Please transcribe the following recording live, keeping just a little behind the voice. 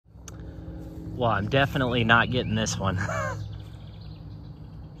Well, I'm definitely not getting this one.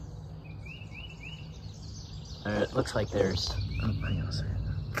 It looks like there's, oh, hang on a second.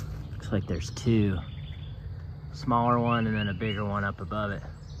 Looks like there's two. Smaller one and then a bigger one up above it.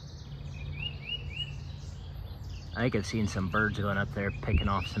 I think I've seen some birds going up there picking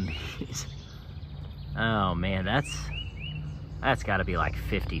off some bees. Oh man, that's gotta be like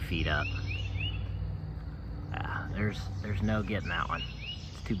 50 feet up. Yeah, there's no getting that one.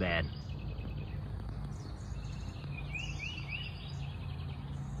 It's too bad.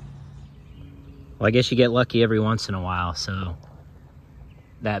 Well, I guess you get lucky every once in a while. So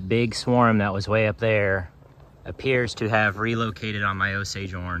that big swarm that was way up there appears to have relocated on my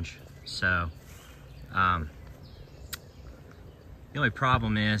Osage orange. So the only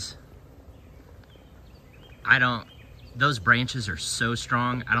problem is those branches are so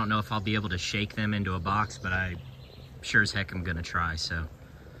strong, I don't know if I'll be able to shake them into a box, but I sure as heck I'm gonna try. So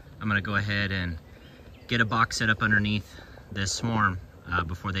I'm gonna go ahead and get a box set up underneath this swarm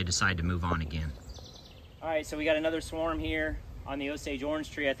before they decide to move on again. All right, so we got another swarm here on the Osage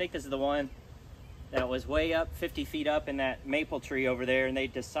orange tree. I think this is the one that was way up, 50 feet up in that maple tree over there, and they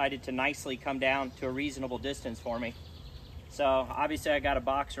decided to nicely come down to a reasonable distance for me. So obviously I got a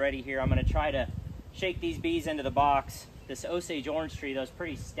box ready here. I'm gonna try to shake these bees into the box. This Osage orange tree, though, is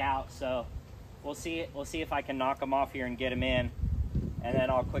pretty stout, so we'll see if I can knock them off here and get them in, and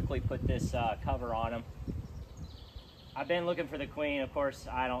then I'll quickly put this cover on them. I've been looking for the queen. Of course,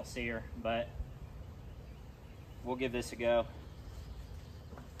 I don't see her, but we'll give this a go.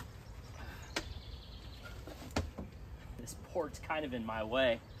 This port's kind of in my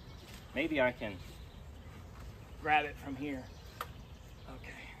way. Maybe I can grab it from here. Okay.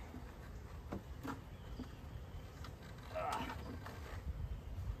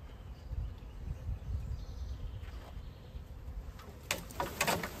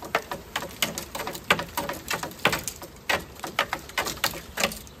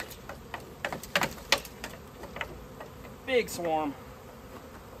 Big swarm.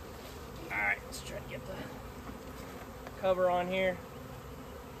 All right, let's try to get the cover on here.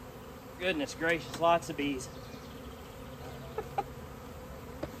 Goodness gracious, lots of bees.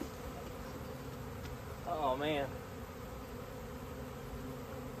 Oh man.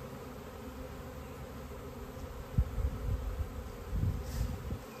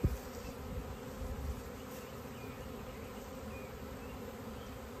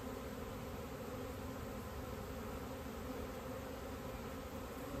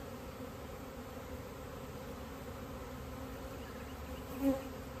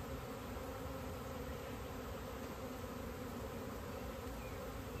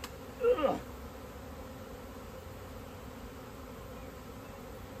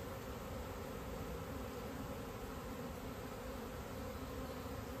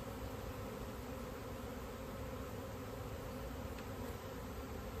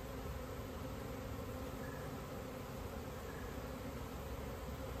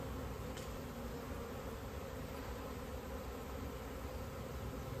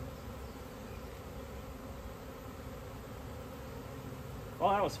 Well,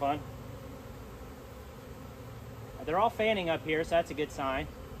 that was fun. They're all fanning up here, so that's a good sign.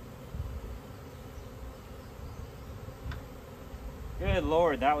 Good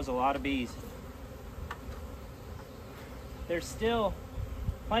Lord, that was a lot of bees. There's still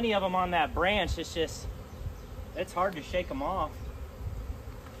plenty of them on that branch. It's just, it's hard to shake them off.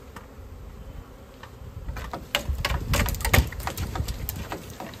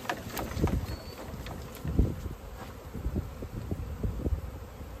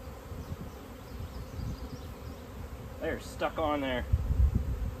 They're stuck on there.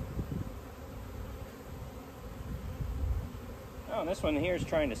 Oh, this one here is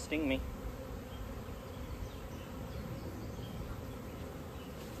trying to sting me.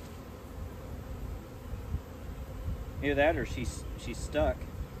 Either that or she's stuck.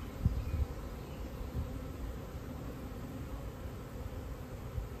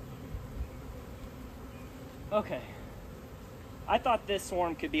 Okay. I thought this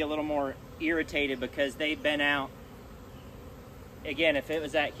swarm could be a little more irritated because they've been out. Again, if it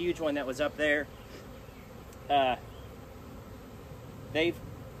was that huge one that was up there, they've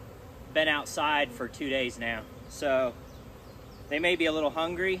been outside for 2 days now. So they may be a little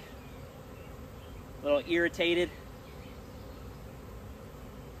hungry, a little irritated.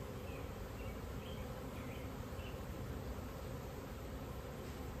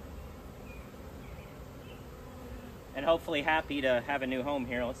 And hopefully happy to have a new home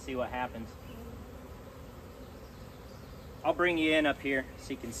here. Let's see what happens. I'll bring you in up here so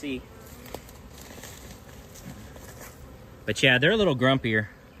you can see. But yeah, they're a little grumpier.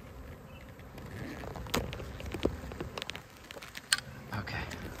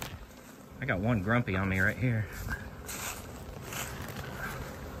 got one grumpy on me right here.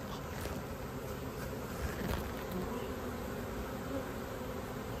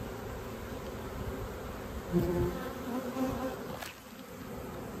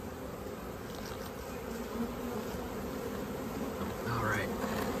 All right.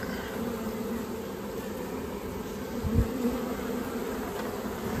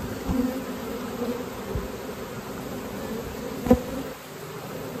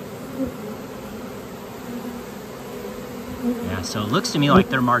 Yeah, so it looks to me like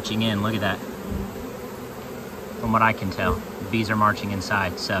they're marching in. Look at that. From what I can tell, the bees are marching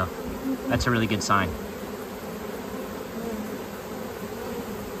inside, so that's a really good sign.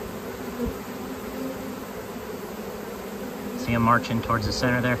 See them marching towards the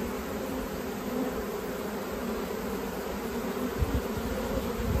center there?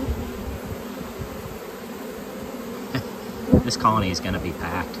 This colony is going to be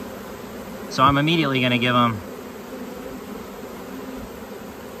packed. So I'm immediately going to give them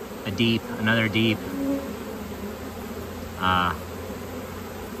a deep, another deep.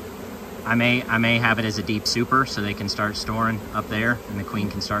 I may have it as a deep super so they can start storing up there and the queen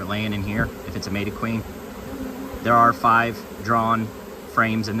can start laying in here if it's a mated queen. There are 5 drawn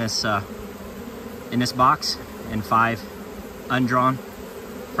frames in this box and 5 undrawn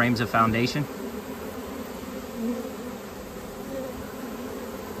frames of foundation.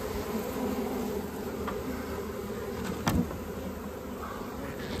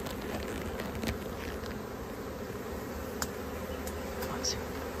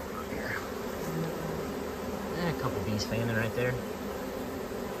 A couple bees fanning right there,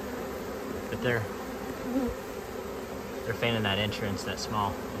 but they're fanning that entrance, that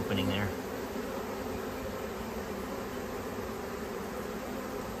small opening there.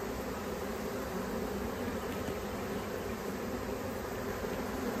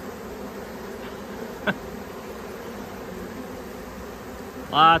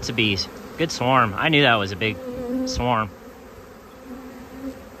 Lots of bees. Good swarm. I knew that was a big swarm.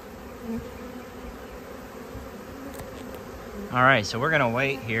 All right, so we're gonna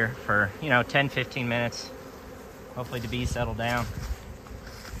wait here for, 10-15 minutes. Hopefully the bees settle down.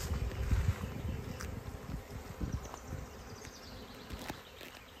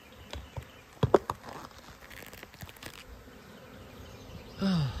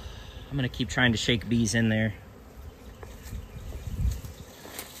 I'm gonna keep trying to shake bees in there.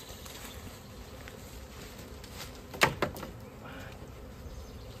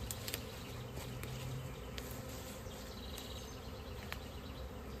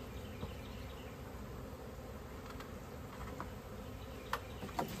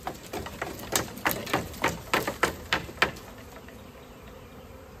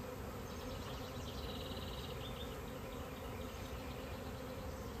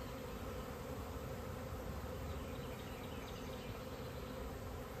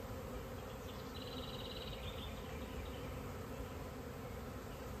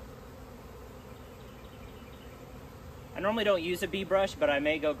 I normally don't use a bee brush, but I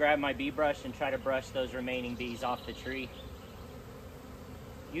may go grab my bee brush and try to brush those remaining bees off the tree.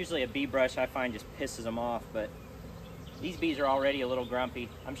 Usually a bee brush I find just pisses them off, but these bees are already a little grumpy.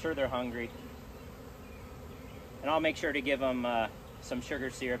 I'm sure they're hungry. And I'll make sure to give them some sugar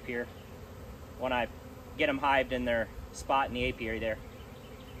syrup here when I get them hived in their spot in the apiary there.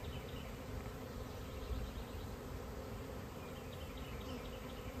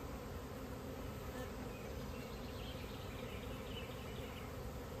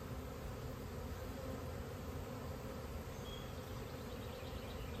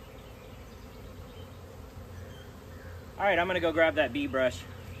 All right, I'm gonna go grab that bee brush.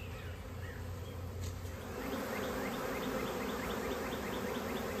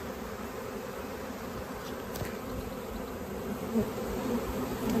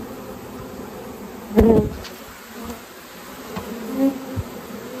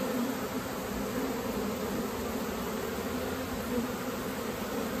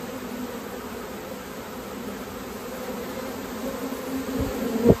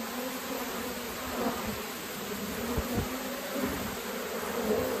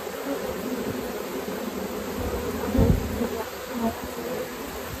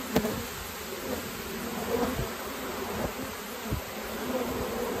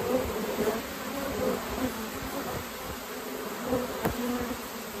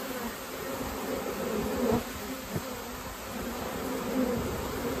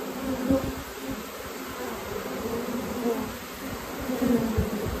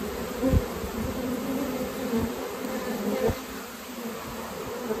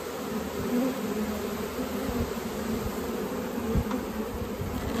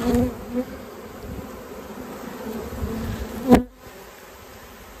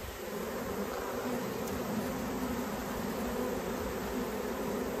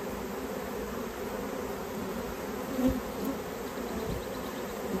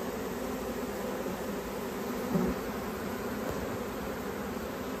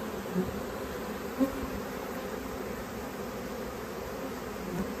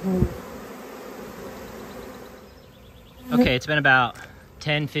 Okay, it's been about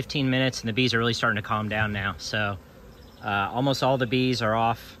 10-15 minutes and the bees are really starting to calm down now. So almost all the bees are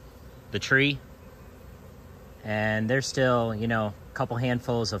off the tree, and there's still, you know, a couple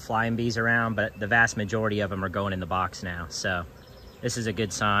handfuls of flying bees around, but the vast majority of them are going in the box now. So this is a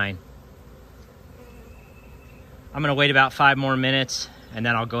good sign. I'm gonna wait about 5 more minutes and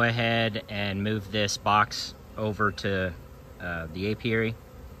then I'll go ahead and move this box over to the apiary.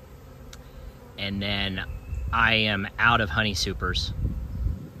 And then I am out of honey supers.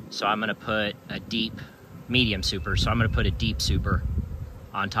 So I'm gonna put a medium super. So I'm gonna put a deep super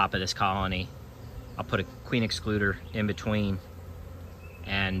on top of this colony. I'll put a queen excluder in between,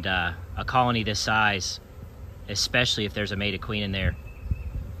 and a colony this size, especially if there's a mated queen in there,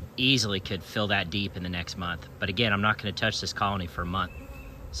 easily could fill that deep in the next month. But again, I'm not gonna touch this colony for a month.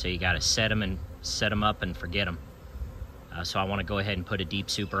 So you gotta set them up and forget them. So I wanna go ahead and put a deep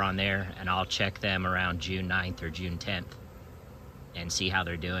super on there, and I'll check them around June 9th or June 10th and see how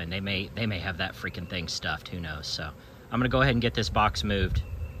they're doing. They may have that freaking thing stuffed, who knows. So I'm gonna go ahead and get this box moved,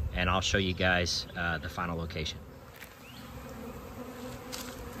 and I'll show you guys the final location.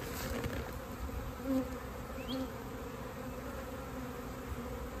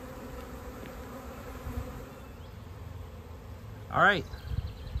 All right,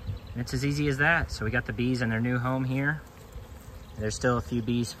 it's as easy as that. So we got the bees in their new home here. There's still a few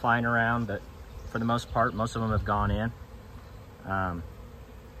bees flying around, but for the most part, most of them have gone in.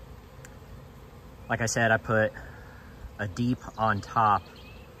 Like I said, I put a deep on top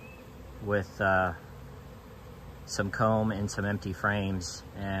with some comb and some empty frames,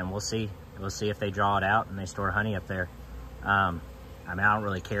 and we'll see if they draw it out and they store honey up there. I mean, I don't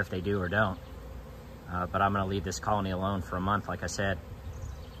really care if they do or don't, but I'm gonna leave this colony alone for a month, like I said,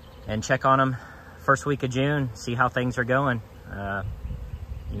 and check on them first week of June, see how things are going.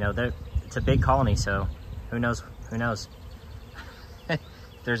 You know, it's a big colony, so who knows? If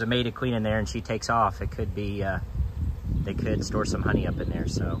there's a mated queen in there and she takes off, it could be, they could store some honey up in there,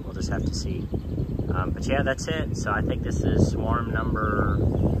 so we'll just have to see. But yeah, that's it. So I think this is swarm number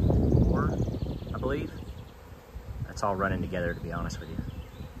 4, I believe. That's all running together, to be honest with you.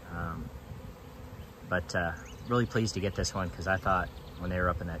 But really pleased to get this one, because I thought when they were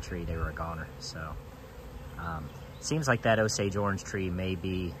up in that tree, they were a goner. So seems like that Osage orange tree may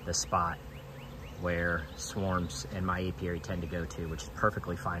be the spot where swarms in my apiary tend to go to, which is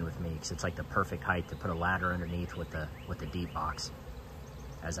perfectly fine with me, because it's like the perfect height to put a ladder underneath with the deep box,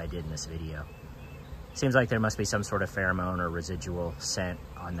 as I did in this video. Seems like there must be some sort of pheromone or residual scent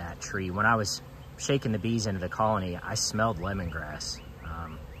on that tree. When I was shaking the bees into the colony, I smelled lemongrass.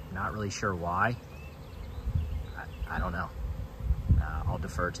 Not really sure why. I don't know. I'll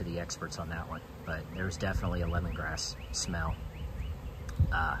defer to the experts on that one, but there's definitely a lemongrass smell.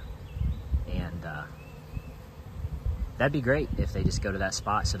 And that'd be great if they just go to that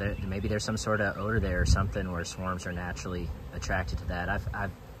spot. So maybe there's some sort of odor there or something where swarms are naturally attracted to that.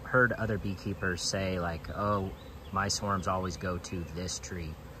 I've heard other beekeepers say, like, oh, my swarms always go to this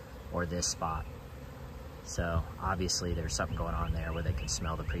tree or this spot. So obviously there's something going on there where they can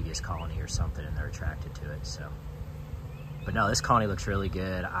smell the previous colony or something and they're attracted to it. So, but no, this colony looks really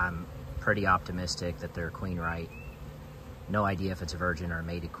good. I'm pretty optimistic that they're queen right. No idea if it's a virgin or a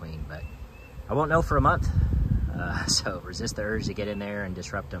mated queen, but I won't know for a month. So resist the urge to get in there and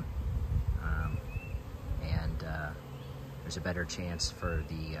disrupt them. There's a better chance for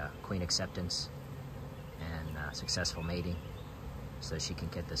the queen acceptance and successful mating, so she can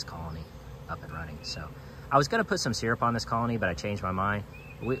get this colony up and running. So I was gonna put some syrup on this colony, but I changed my mind.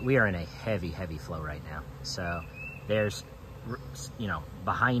 We are in a heavy flow right now. So there's, you know,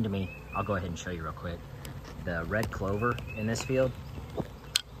 behind me, I'll go ahead and show you real quick. The red clover in this field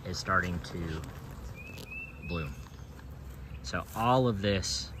is starting to bloom. So all of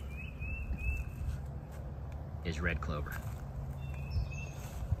this is red clover.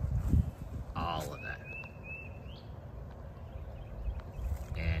 All of that.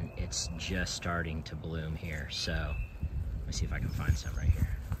 And it's just starting to bloom here. So let me see if I can find some right here.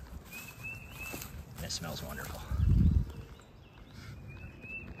 And it smells wonderful.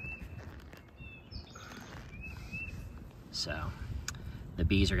 So the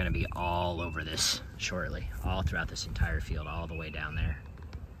bees are going to be all over this shortly, all throughout this entire field, all the way down there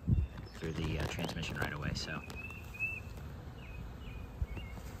through the transmission right away.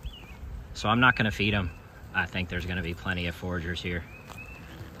 So I'm not going to feed them. I think there's going to be plenty of foragers here,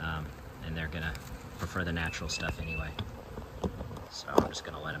 and they're going to prefer the natural stuff anyway. So I'm just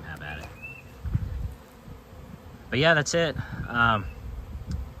going to let them have at it. But yeah, that's it.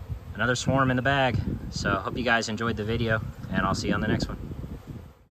 Another swarm in the bag. So hope you guys enjoyed the video, and I'll see you on the next one.